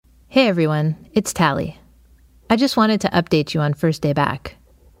Hey everyone, it's Tally. I just wanted to update you on First Day Back.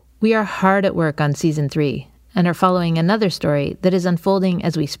 We are hard at work on Season 3 and are following another story that is unfolding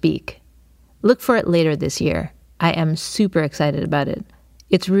as we speak. Look for it later this year. I am super excited about it.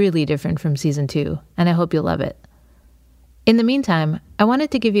 It's really different from Season 2, and I hope you'll love it. In the meantime, I wanted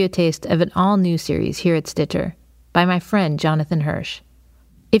to give you a taste of an all-new series here at Stitcher by my friend Jonathan Hirsch.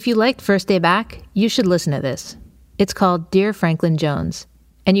 If you liked First Day Back, you should listen to this. It's called Dear Franklin Jones,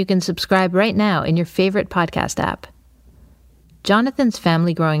 and you can subscribe right now in your favorite podcast app. Jonathan's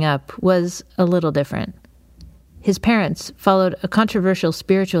family growing up was a little different. His parents followed a controversial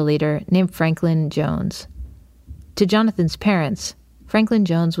spiritual leader named Franklin Jones. To Jonathan's parents, Franklin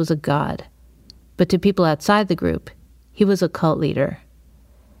Jones was a god, but to people outside the group, he was a cult leader.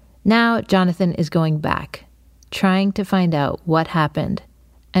 Now Jonathan is going back, trying to find out what happened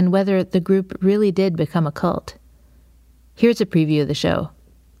and whether the group really did become a cult. Here's a preview of the show.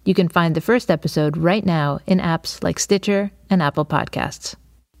 You can find the first episode right now in apps like Stitcher and Apple Podcasts.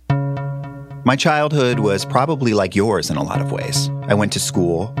 My childhood was probably like yours in a lot of ways. I went to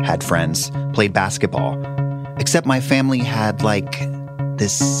school, had friends, played basketball. Except my family had,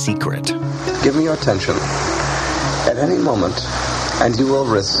 this secret. Give me your attention at any moment, and you will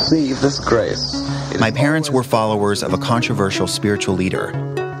receive this grace. My parents were followers of a controversial spiritual leader,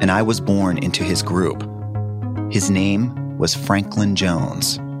 and I was born into his group. His name was Franklin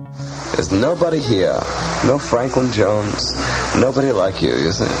Jones. There's nobody here, no Franklin Jones, nobody like you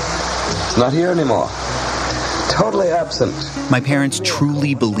see. It's not here anymore. Totally absent. My parents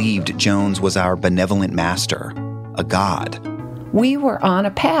truly believed Jones was our benevolent master, a god. We were on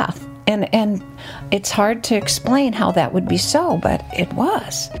a path, and it's hard to explain how that would be so, but it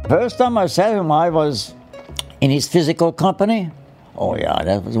was. First time I saw him, I was in his physical company. Oh yeah,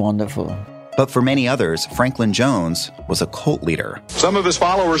 that was wonderful. But for many others, Franklin Jones was a cult leader. Some of his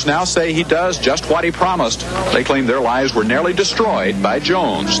followers now say he does just what he promised. They claim their lives were nearly destroyed by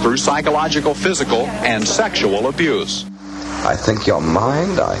Jones through psychological, physical, and sexual abuse. I think your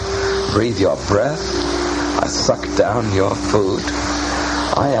mind, I breathe your breath, I suck down your food.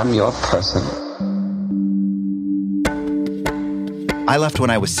 I am your person. I left when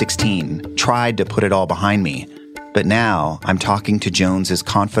I was 16, tried to put it all behind me. But now I'm talking to Jones's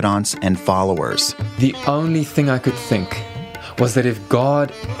confidants and followers. The only thing I could think was that if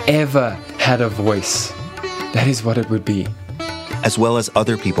God ever had a voice, that is what it would be. As well as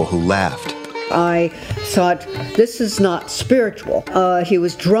other people who left. I thought, this is not spiritual. He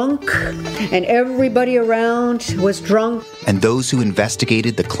was drunk, and everybody around was drunk. And those who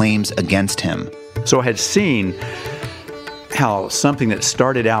investigated the claims against him. So I had seen how something that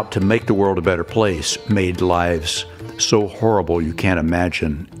started out to make the world a better place made lives so horrible you can't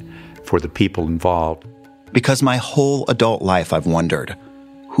imagine for the people involved. Because my whole adult life I've wondered,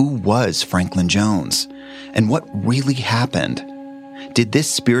 who was Franklin Jones? And what really happened? Did this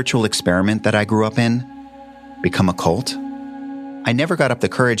spiritual experiment that I grew up in become a cult? I never got up the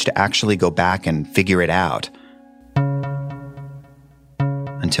courage to actually go back and figure it out.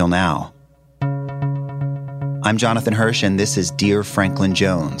 Until now. I'm Jonathan Hirsch, and this is Dear Franklin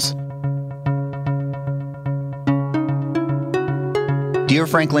Jones. Dear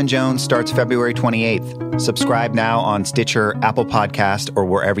Franklin Jones starts February 28th. Subscribe now on Stitcher, Apple Podcast, or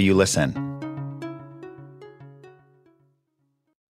wherever you listen.